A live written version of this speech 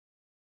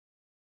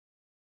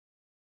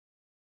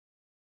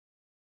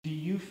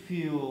you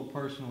feel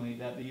personally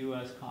that the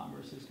U.S.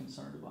 Congress is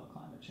concerned about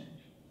climate change?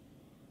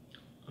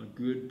 A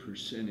good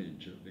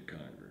percentage of the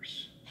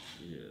Congress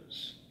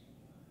is.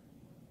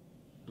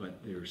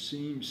 But there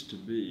seems to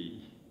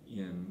be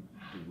in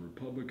the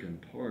Republican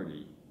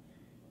Party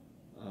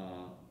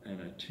an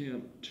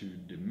attempt to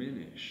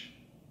diminish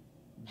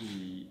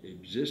the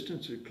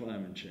existence of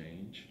climate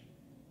change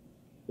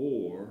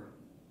or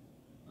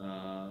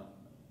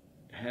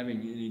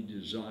having any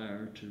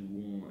desire to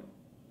want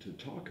to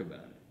talk about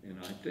it. And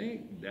I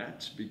think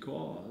that's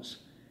because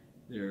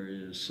there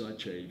is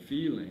such a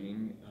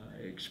feeling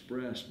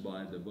expressed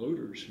by the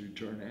voters who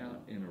turn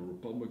out in a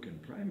Republican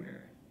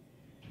primary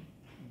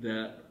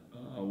that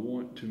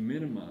want to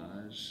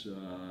minimize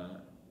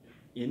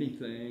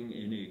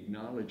any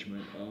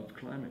acknowledgement of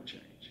climate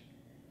change.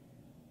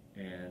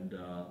 And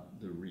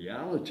the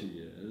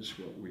reality is,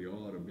 what we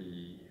ought to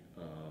be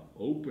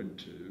open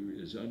to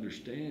is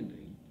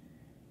understanding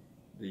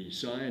the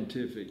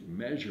scientific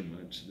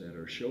measurements that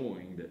are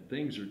showing that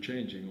things are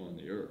changing on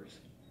the earth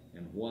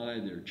and why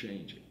they're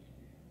changing.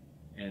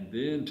 And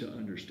then to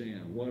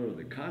understand what are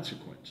the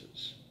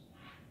consequences,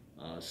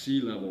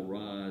 sea level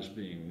rise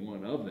being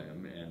one of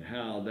them, and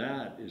how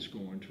that is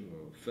going to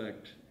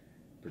affect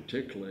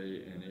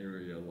particularly an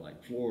area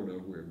like Florida,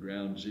 where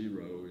ground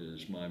zero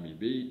is Miami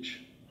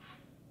Beach,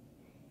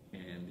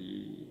 and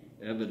the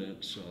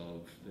evidence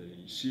of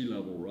the sea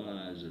level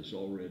rise is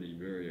already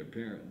very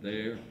apparent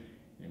there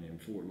and in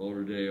Fort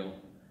Lauderdale,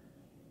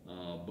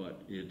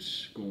 but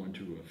it's going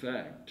to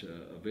affect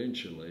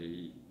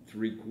eventually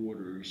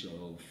 3/4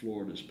 of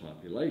Florida's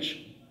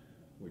population,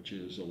 which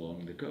is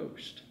along the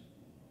coast.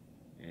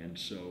 And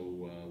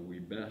so we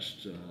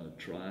best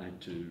try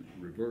to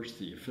reverse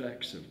the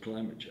effects of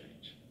climate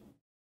change.